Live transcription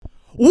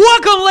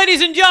Welcome,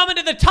 ladies and gentlemen,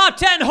 to the top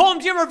 10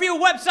 home gym review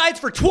websites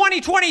for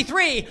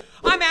 2023.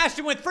 I'm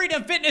Ashton with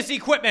Freedom Fitness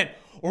Equipment.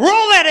 Roll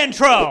that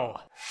intro.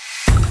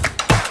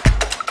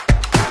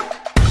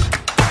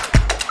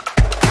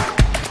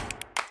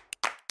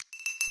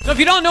 So if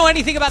you don't know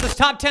anything about this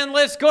top 10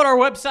 list, go to our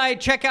website,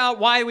 check out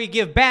why we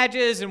give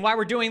badges and why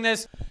we're doing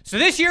this. So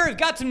this year, we've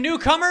got some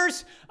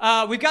newcomers.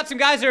 We've got some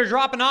guys that are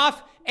dropping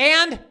off.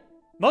 And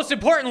most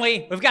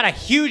importantly, we've got a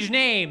huge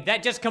name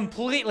that just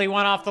completely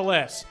went off the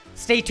list.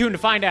 Stay tuned to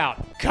find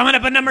out. Coming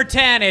up at number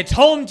 10, it's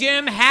Home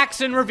Gym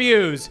Hacks and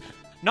Reviews.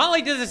 Not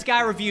only does this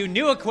guy review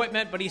new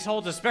equipment, but he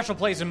holds a special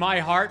place in my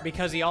heart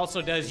because he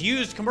also does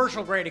used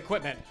commercial-grade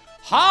equipment.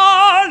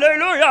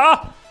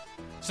 Hallelujah!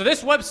 So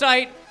this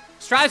website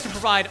strives to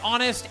provide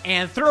honest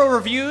and thorough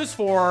reviews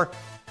for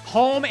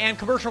home and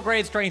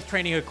commercial-grade strength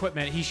training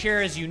equipment. He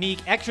shares unique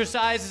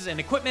exercises and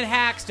equipment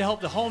hacks to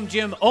help the home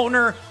gym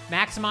owner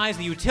maximize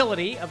the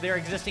utility of their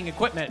existing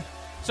equipment.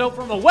 So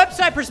from a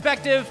website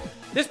perspective,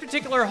 this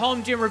particular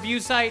home gym review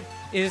site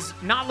is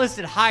not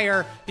listed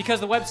higher because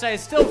the website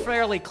is still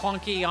fairly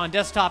clunky on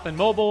desktop and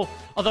mobile,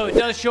 although it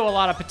does show a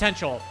lot of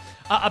potential.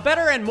 A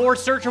better and more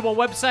searchable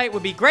website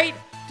would be great.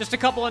 Just a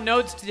couple of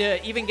notes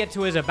to even get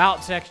to his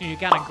About section. You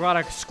kind of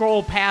gotta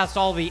scroll past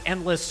all the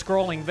endless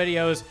scrolling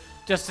videos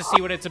just to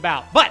see what it's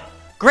about. But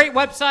great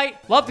website,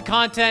 love the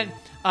content.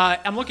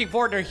 I'm looking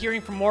forward to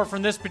hearing more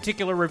from this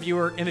particular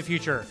reviewer in the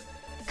future.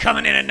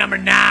 Coming in at number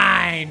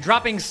 9,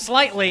 dropping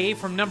slightly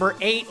from number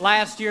 8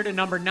 last year to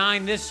number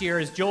 9 this year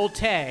is Joel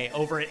Tay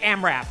over at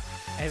AMRAP.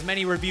 As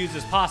many reviews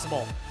as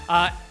possible.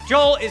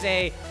 Joel is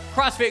a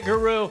CrossFit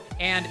guru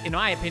and, in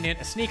my opinion,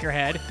 a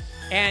sneakerhead.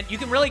 And you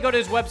can really go to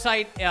his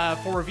website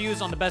for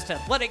reviews on the best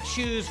athletic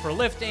shoes for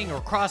lifting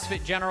or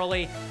CrossFit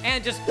generally,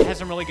 and just has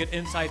some really good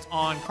insights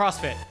on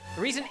CrossFit.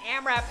 The reason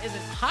AMRAP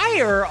isn't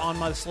higher on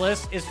this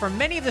list is for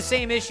many of the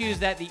same issues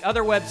that the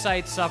other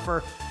websites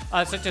suffer,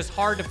 such as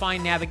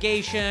hard-to-find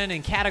navigation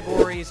and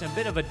categories and a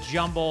bit of a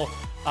jumble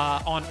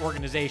on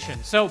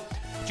organization. So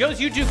Joe's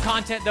YouTube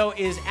content, though,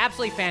 is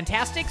absolutely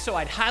fantastic, so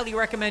I'd highly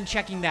recommend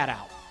checking that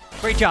out.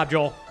 Great job,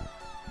 Joel.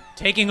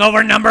 Taking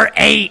over number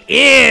 8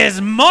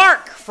 is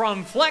Mark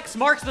from Flex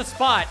Marks the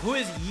Spot, who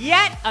is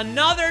yet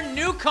another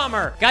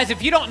newcomer. Guys,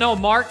 if you don't know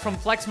Mark from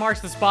Flex Marks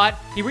the Spot,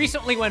 he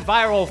recently went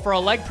viral for a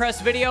leg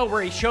press video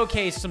where he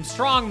showcased some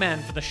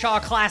strongmen for the Shaw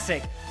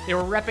Classic. They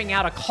were repping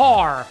out a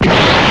car.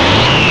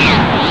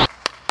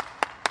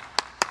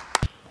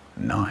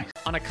 Nice.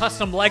 On a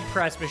custom leg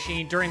press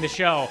machine during the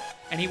show,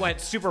 and he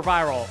went super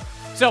viral.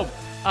 So,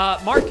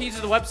 Mark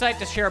uses the website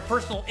to share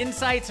personal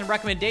insights and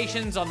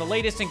recommendations on the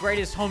latest and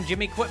greatest home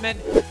gym equipment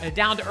in a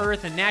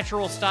down-to-earth and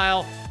natural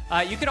style.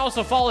 You can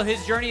also follow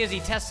his journey as he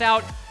tests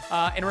out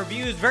and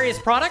reviews various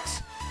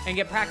products and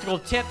get practical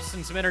tips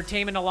and some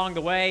entertainment along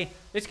the way.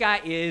 This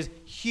guy is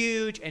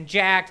huge and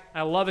jacked.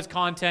 I love his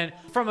content.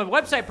 From a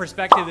website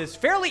perspective, it's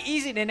fairly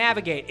easy to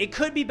navigate. It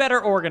could be better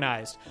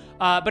organized,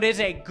 but it's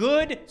a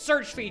good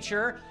search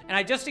feature, and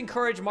I just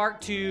encourage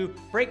Mark to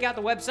break out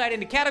the website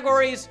into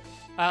categories,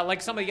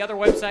 like some of the other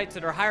websites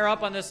that are higher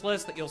up on this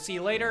list that you'll see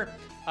later.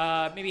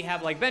 Maybe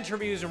have like bench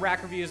reviews and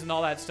rack reviews and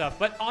all that stuff.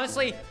 But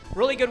honestly,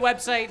 really good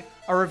website,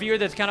 a reviewer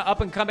that's kind of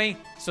up and coming.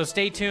 So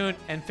stay tuned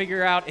and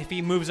figure out if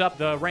he moves up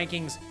the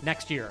rankings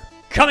next year.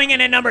 Coming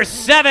in at number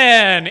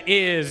 7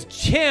 is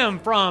Tim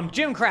from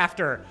Gym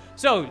Crafter.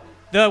 So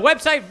the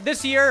website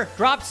this year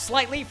dropped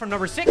slightly from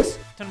number 6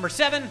 to number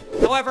 7.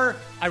 However,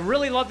 I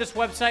really love this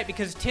website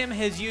because Tim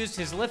has used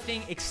his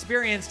lifting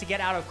experience to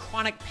get out of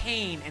chronic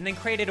pain and then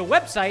created a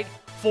website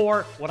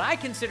for what I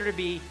consider to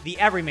be the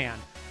everyman.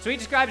 So he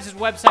describes his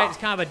website as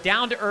kind of a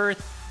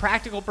down-to-earth,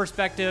 practical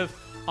perspective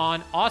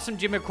on awesome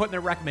gym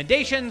equipment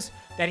recommendations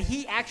that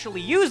he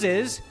actually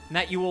uses and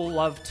that you will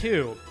love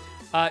too.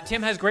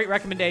 Tim has great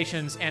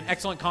recommendations and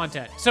excellent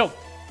content. So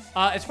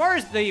as far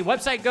as the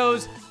website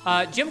goes,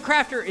 Gym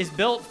Crafter is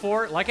built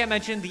for, like I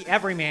mentioned, the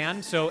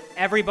everyman. So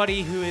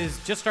everybody who is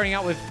just starting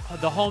out with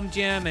the home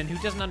gym and who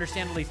doesn't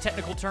understand all these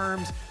technical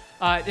terms.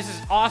 This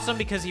is awesome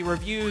because he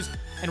reviews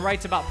and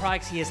writes about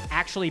products he has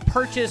actually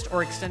purchased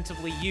or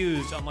extensively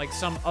used, unlike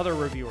some other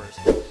reviewers.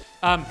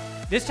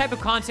 This type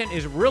of content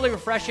is really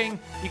refreshing.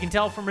 You can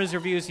tell from his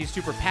reviews he's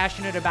super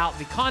passionate about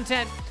the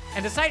content,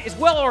 and the site is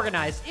well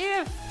organized,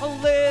 if a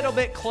little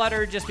bit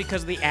cluttered just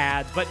because of the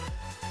ads, but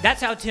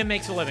that's how Tim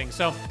makes a living.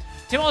 So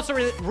Tim also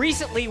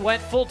recently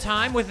went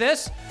full-time with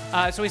this,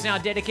 so he's now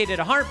dedicated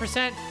 100%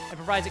 and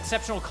provides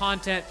exceptional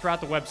content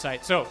throughout the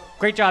website. So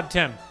great job,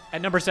 Tim,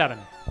 at number 7.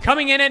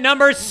 Coming in at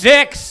number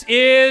 6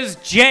 is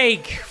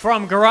Jake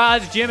from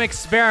Garage Gym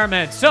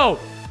Experiment. So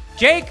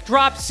Jake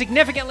dropped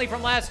significantly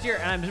from last year,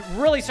 and I'm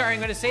really sorry, I'm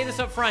going to say this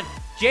up front.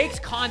 Jake's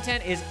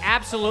content is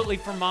absolutely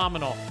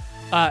phenomenal.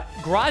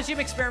 Garage Gym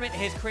Experiment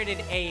has created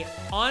a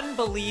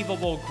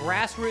unbelievable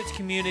grassroots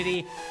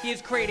community. He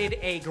has created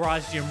a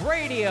Garage Gym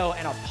Radio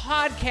and a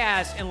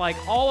podcast and like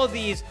all of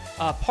these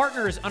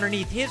partners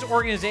underneath his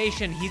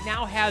organization. He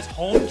now has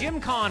Home Gym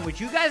Con,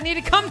 which you guys need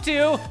to come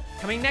to,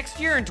 coming next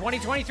year in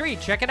 2023.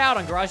 Check it out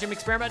on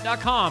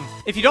GarageGymExperiment.com.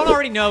 If you don't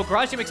already know,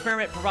 Garage Gym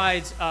Experiment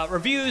provides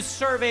reviews,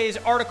 surveys,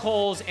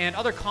 articles, and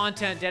other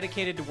content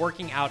dedicated to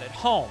working out at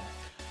home.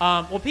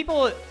 What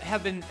people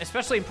have been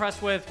especially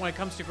impressed with when it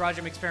comes to Garage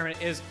Gym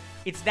Experiment is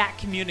it's that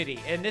community.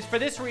 And for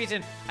this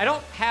reason, I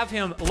don't have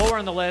him lower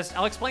on the list.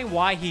 I'll explain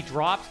why he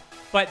dropped.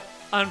 But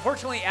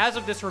unfortunately, as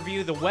of this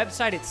review, the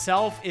website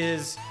itself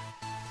it's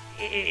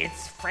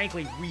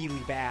frankly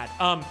really bad.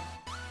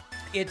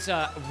 It's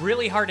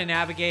really hard to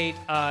navigate.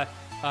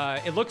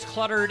 It looks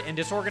cluttered and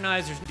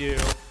disorganized.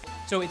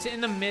 So it's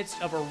in the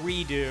midst of a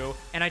redo.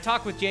 And I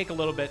talked with Jake a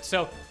little bit.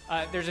 So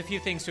there's a few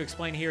things to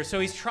explain here. So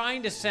he's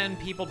trying to send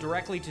people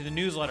directly to the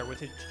newsletter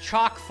with it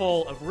chock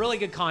full of really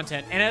good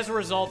content. And as a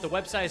result, the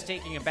website is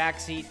taking a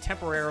backseat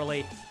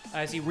temporarily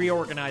as he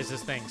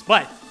reorganizes things.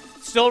 But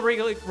still a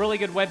really, really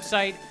good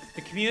website.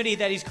 The community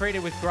that he's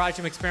created with Garage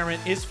Gym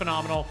Experiment is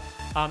phenomenal.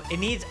 It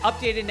needs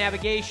updated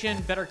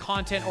navigation, better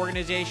content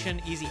organization,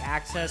 easy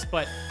access,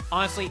 but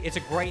honestly, it's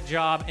a great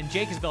job, and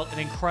Jake has built an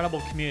incredible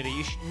community.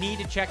 You need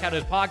to check out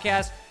his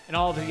podcast and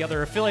all of the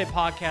other affiliate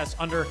podcasts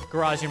under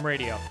Garage Gym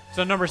Radio.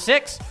 So number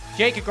 6,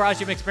 Jake at Garage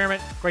Gym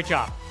Experiment, great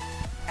job.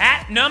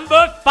 At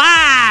number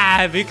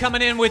 5, you're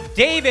coming in with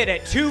David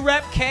at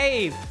 2Rep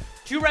Cave.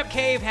 2Rep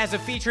Cave has a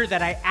feature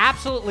that I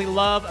absolutely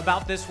love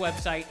about this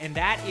website, and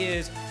that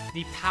is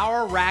the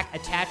Power Rack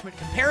Attachment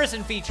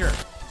Comparison feature.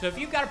 So if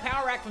you've got a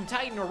power rack from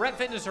Titan or Rep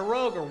Fitness or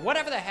Rogue or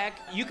whatever the heck,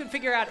 you can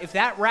figure out if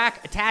that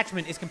rack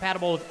attachment is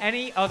compatible with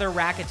any other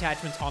rack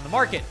attachments on the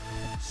market.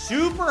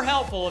 Super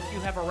helpful if you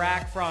have a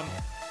rack from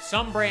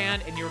some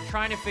brand and you're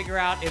trying to figure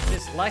out if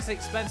this less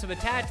expensive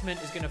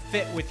attachment is going to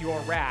fit with your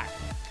rack.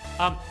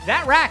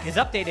 That rack is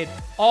updated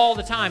all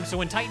the time. So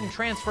when Titan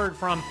transferred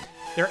from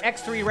their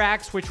X3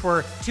 racks, which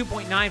were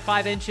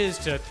 2.95 inches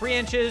to 3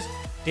 inches,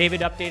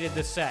 David updated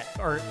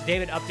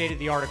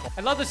the article.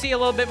 I'd love to see a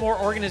little bit more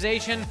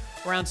organization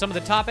around some of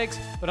the topics,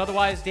 but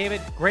otherwise,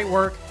 David, great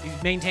work. You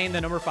maintained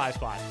the number 5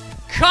 spot.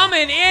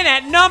 Coming in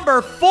at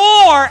number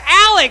 4,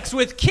 Alex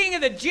with King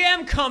of the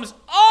Gym comes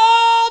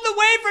all the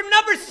way from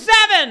number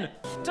 7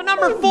 to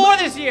number 4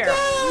 this year.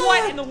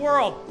 What in the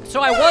world? So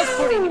I was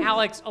putting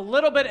Alex a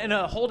little bit in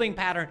a holding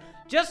pattern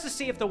just to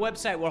see if the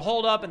website would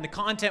hold up and the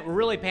content would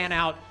really pan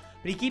out.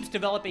 But he keeps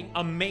developing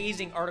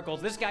amazing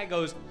articles. This guy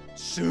goes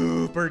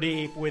super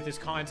deep with his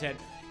content,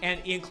 and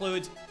he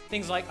includes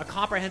things like a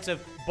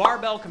comprehensive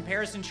barbell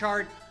comparison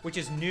chart, which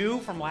is new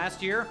from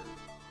last year,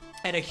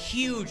 and a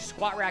huge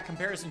squat rack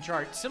comparison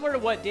chart, similar to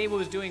what David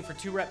was doing for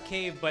 2Rep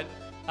Cave, but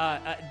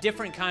a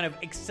different kind of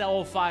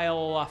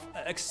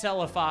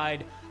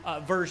Excelified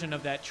version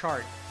of that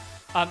chart.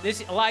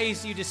 This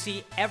allows you to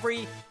see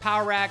every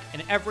power rack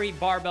and every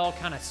barbell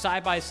kind of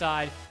side by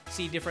side,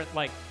 see different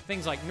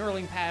things like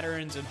knurling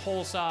patterns and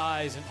hole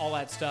size and all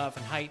that stuff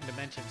and height and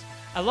dimensions.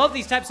 I love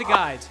these types of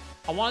guides.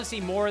 I want to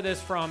see more of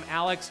this from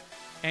Alex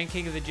and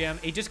King of the Gym.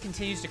 He just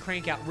continues to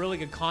crank out really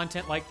good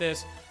content like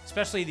this,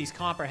 especially these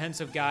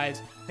comprehensive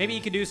guides. Maybe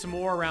you could do some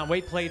more around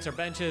weight plates or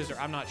benches, or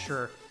I'm not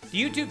sure.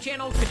 The YouTube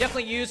channel could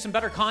definitely use some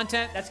better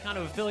content. That's kind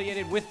of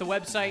affiliated with the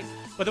website,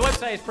 but the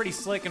website is pretty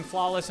slick and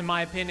flawless in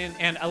my opinion,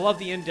 and I love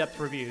the in-depth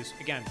reviews.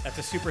 Again, that's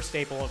a super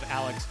staple of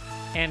Alex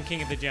and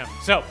King of the Gym.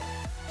 So,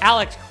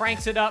 Alex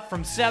cranks it up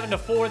from 7 to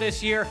 4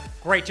 this year.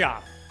 Great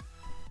job.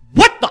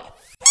 What the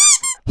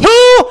Who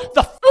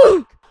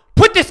the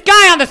put this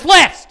guy on this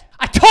list?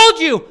 I told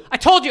you.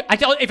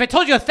 If I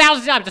told you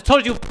 1,000 times, I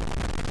told you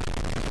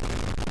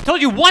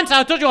once,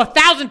 I told you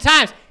 1,000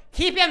 times.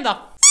 Keep him the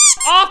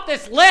off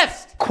this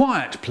list.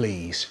 Quiet,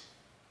 please.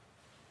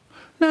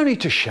 No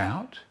need to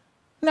shout.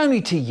 No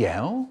need to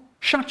yell.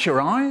 Shut your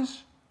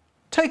eyes.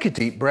 Take a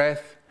deep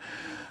breath.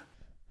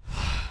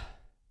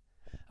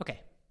 Okay,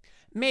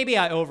 maybe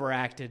I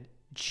overacted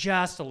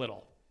just a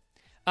little.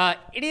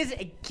 It is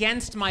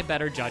against my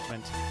better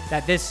judgment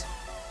that this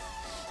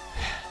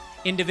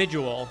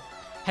individual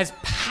has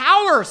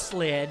power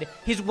slid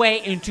his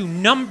way into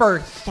number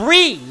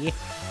 3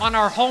 on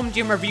our Home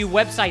Gym Review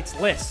website's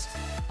list.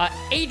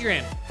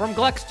 Adrian from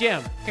Gluck's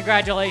Gym,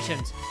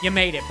 congratulations. You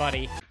made it,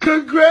 buddy.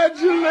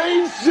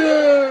 Congratulations!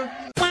 You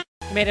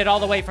made it all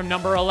the way from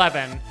number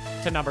 11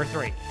 to number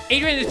 3.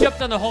 Adrian has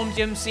jumped on the home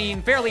gym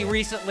scene fairly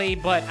recently,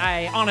 but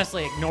I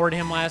honestly ignored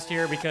him last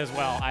year because,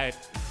 well, I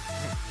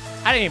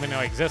didn't even know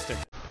he existed.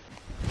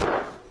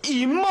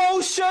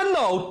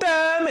 Emotional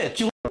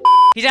damage!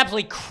 He's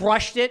absolutely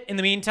crushed it in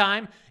the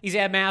meantime. He's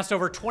amassed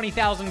over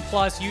 20,000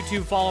 plus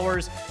YouTube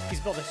followers.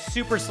 He's built a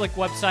super slick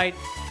website.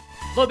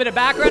 A little bit of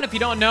background, if you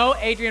don't know,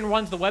 Adrian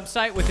runs the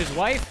website with his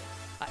wife.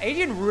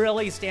 Adrian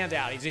really stands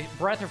out. He's a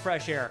breath of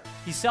fresh air.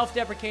 He's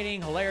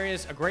self-deprecating,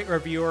 hilarious, a great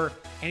reviewer,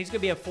 and he's going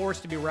to be a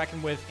force to be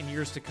reckoned with in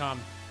years to come.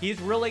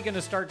 He's really going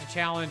to start to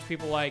challenge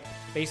people like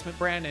Basement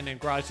Brandon and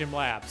Garage Gym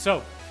Lab.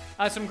 So,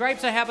 Some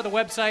gripes I have with the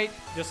website,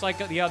 just like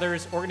the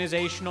others,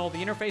 organizational. The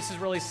interface is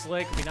really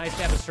slick. It'd be nice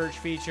to have a search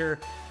feature,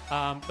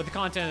 but the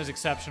content is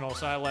exceptional,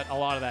 so I let a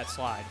lot of that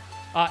slide.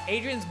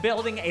 Adrian's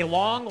building a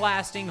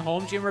long-lasting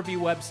home gym review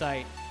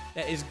website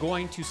that is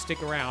going to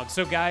stick around.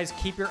 So guys,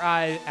 keep your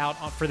eye out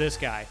for this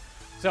guy.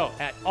 So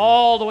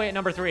all the way at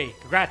number 3,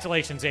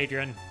 congratulations,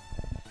 Adrian.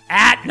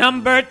 At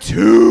number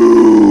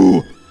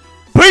 2,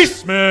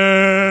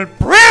 Basement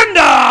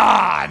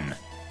Brandon.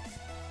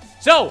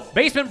 So,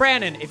 Basement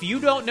Brandon, if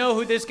you don't know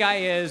who this guy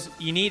is,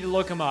 you need to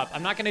look him up.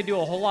 I'm not going to do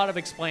a whole lot of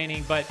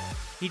explaining, but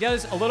he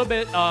does a little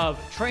bit of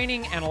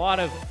training and a lot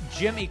of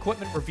gym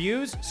equipment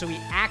reviews, so he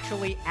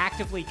actually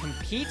actively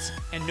competes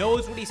and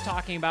knows what he's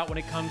talking about when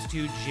it comes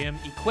to gym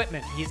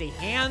equipment. He's a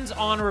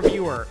hands-on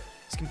reviewer.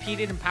 He's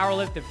competed in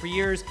powerlifting for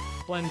years,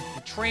 blends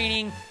the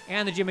training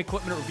and the gym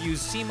equipment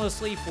reviews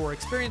seamlessly for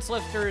experienced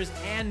lifters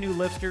and new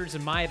lifters,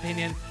 in my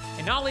opinion.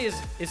 And not only is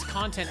his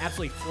content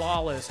absolutely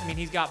flawless, I mean,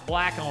 he's got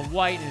black on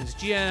white in his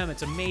gym.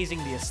 It's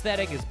amazing. The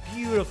aesthetic is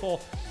beautiful.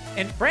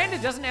 And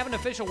Brandon doesn't have an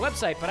official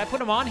website, but I put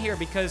him on here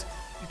because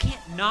you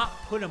can't not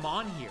put him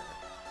on here.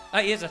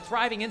 He has a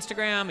thriving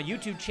Instagram, a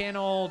YouTube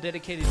channel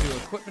dedicated to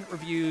equipment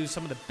reviews,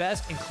 some of the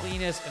best and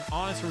cleanest and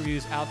honest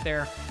reviews out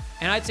there.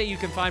 And I'd say you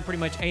can find pretty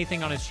much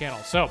anything on his channel.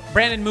 So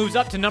Brandon moves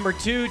up to number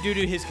 2 due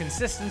to his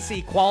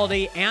consistency,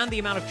 quality, and the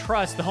amount of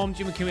trust the home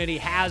gym community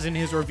has in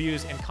his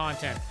reviews and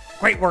content.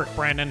 Great work,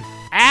 Brandon.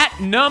 At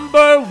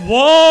number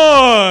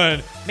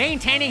 1,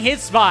 maintaining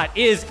his spot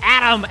is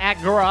Adam at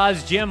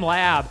Garage Gym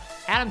Lab.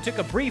 Adam took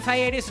a brief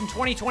hiatus in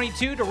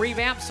 2022 to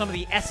revamp some of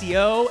the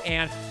SEO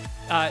and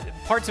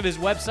parts of his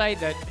website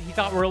that he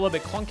thought were a little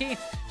bit clunky.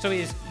 So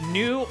his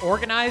new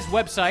organized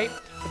website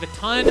with a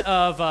ton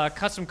of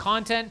custom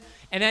content.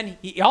 And then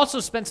he also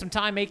spent some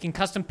time making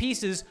custom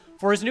pieces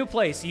for his new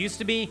place. He used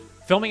to be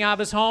filming out of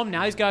his home.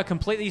 Now he's got a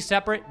completely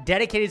separate,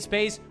 dedicated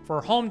space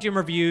for home gym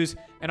reviews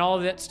and all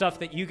of that stuff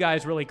that you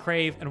guys really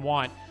crave and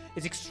want.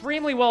 It's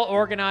extremely well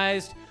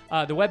organized,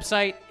 the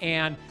website,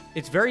 and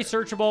it's very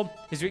searchable.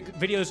 His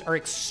videos are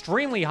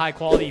extremely high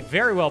quality,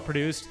 very well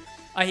produced.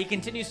 He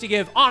continues to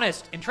give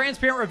honest and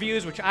transparent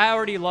reviews, which I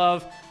already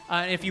love.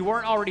 And if you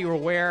weren't already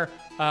aware,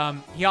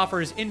 he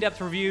offers in-depth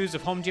reviews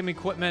of home gym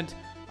equipment,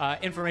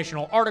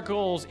 informational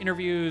articles,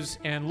 interviews,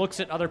 and looks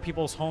at other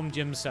people's home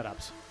gym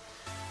setups.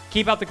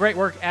 Keep up the great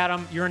work,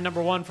 Adam. You're in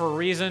number 1 for a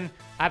reason.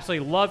 I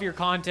absolutely love your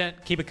content.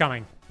 Keep it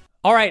coming.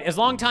 All right, as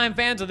longtime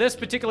fans of this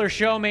particular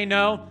show may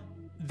know,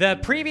 the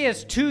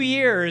previous 2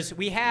 years,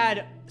 we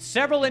had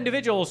several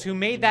individuals who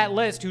made that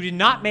list who did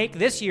not make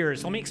this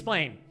year's. Let me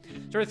explain.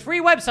 There are 3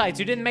 websites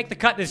who didn't make the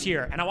cut this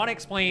year, and I want to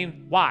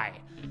explain why.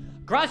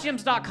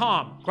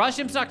 GarageGyms.com.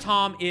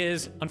 GarageGyms.com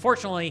is,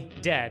 unfortunately,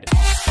 dead.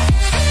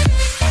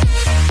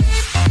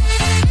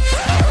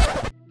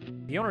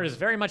 The owner is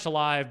very much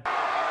alive. Oh,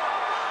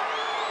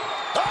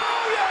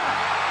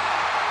 yeah!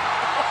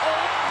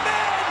 Oh,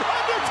 man!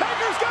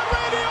 Undertaker's got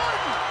Randy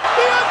Orton!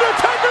 The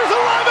Undertaker's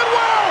alive and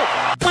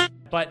well!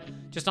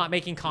 But just not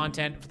making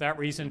content. For that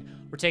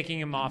reason, we're taking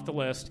him off the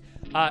list.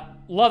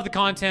 Love the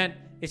content.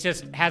 It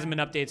just hasn't been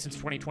updated since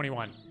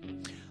 2021.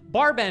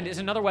 Barbend is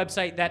another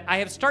website that I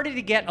have started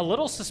to get a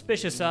little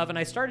suspicious of, and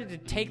I started to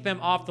take them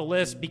off the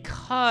list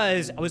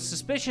because I was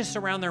suspicious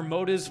around their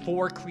motives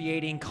for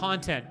creating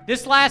content.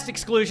 This last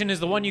exclusion is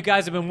the one you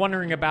guys have been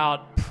wondering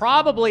about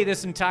probably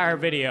this entire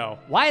video.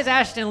 Why is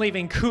Ashton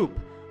leaving Coop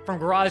from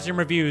Garage Gym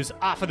Reviews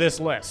off of this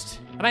list?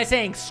 Am I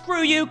saying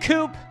screw you,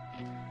 Coop?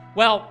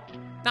 Well,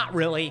 not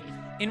really.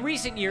 In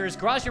recent years,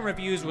 Garage Gym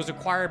Reviews was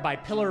acquired by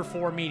Pillar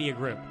 4 Media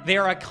Group. They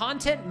are a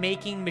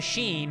content-making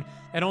machine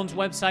that owns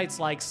websites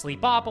like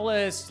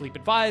Sleepopolis, Sleep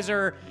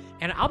Advisor,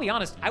 and I'll be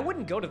honest, I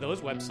wouldn't go to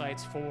those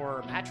websites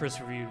for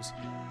mattress reviews.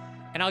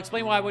 And I'll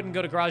explain why I wouldn't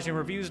go to Garage Gym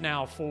Reviews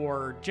now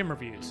for gym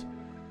reviews.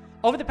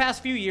 Over the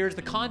past few years,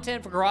 the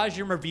content for Garage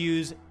Gym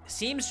Reviews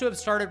seems to have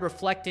started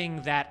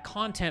reflecting that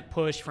content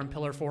push from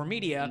Pillar 4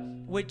 Media,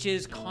 which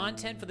is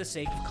content for the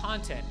sake of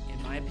content,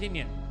 in my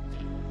opinion.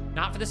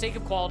 Not for the sake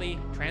of quality,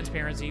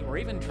 transparency, or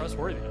even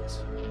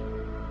trustworthiness.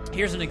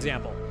 Here's an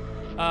example.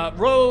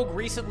 Rogue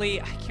recently,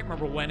 I can't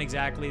remember when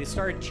exactly, they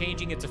started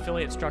changing its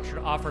affiliate structure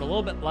to offer a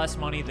little bit less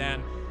money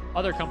than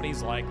other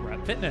companies like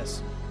Rep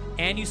Fitness.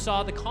 And you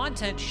saw the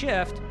content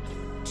shift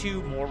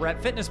to more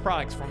Rep Fitness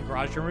products from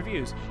Garage Gym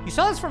Reviews. You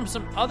saw this from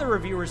some other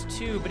reviewers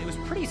too, but it was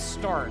pretty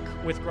stark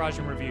with Garage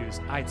Gym Reviews,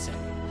 I'd say.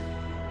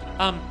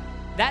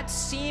 That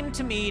seemed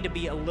to me to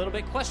be a little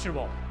bit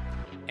questionable.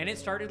 And it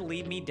started to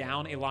lead me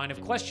down a line of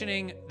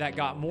questioning that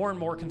got more and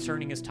more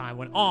concerning as time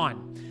went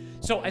on.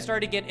 So I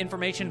started to get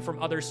information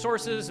from other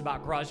sources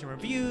about Garage Gym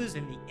Reviews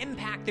and the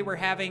impact they were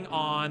having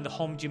on the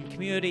home gym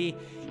community,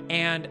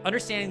 and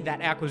understanding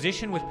that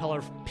acquisition with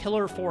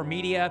Pillar 4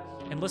 Media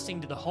and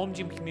listening to the home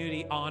gym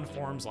community on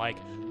forums like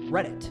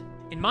Reddit.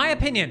 In my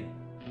opinion,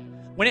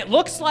 when it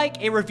looks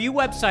like a review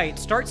website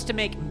starts to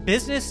make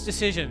business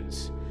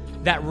decisions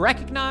that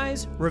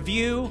recognize,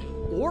 review,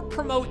 or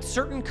promote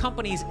certain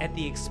companies at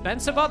the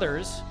expense of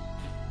others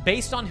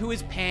based on who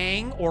is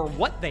paying or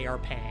what they are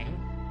paying,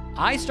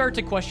 I start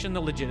to question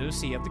the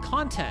legitimacy of the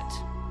content.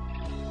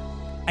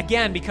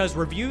 Again, because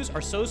reviews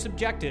are so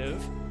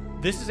subjective,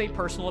 this is a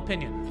personal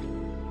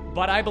opinion,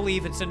 but I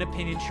believe it's an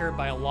opinion shared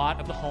by a lot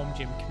of the home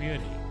gym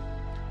community.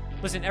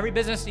 Listen, every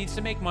business needs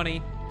to make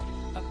money,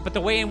 but the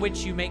way in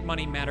which you make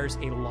money matters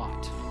a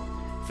lot.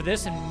 For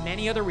this and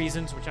many other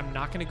reasons, which I'm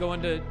not going to go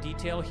into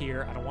detail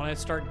here, I don't want to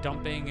start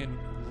dumping and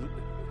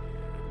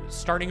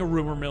starting a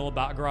rumor mill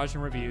about Garage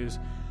and Reviews.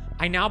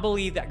 I now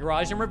believe that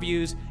Garage and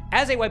Reviews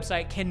as a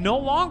website can no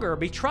longer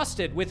be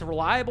trusted with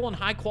reliable and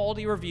high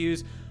quality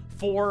reviews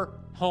for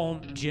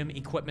home gym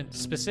equipment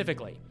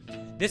specifically.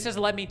 This has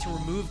led me to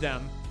remove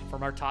them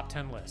from our top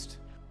 10 list.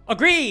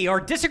 Agree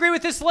or disagree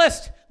with this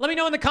list? Let me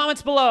know in the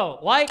comments below.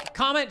 Like,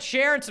 comment,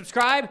 share, and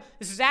subscribe.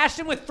 This is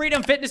Ashton with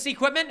Freedom Fitness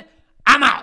Equipment. I'm out.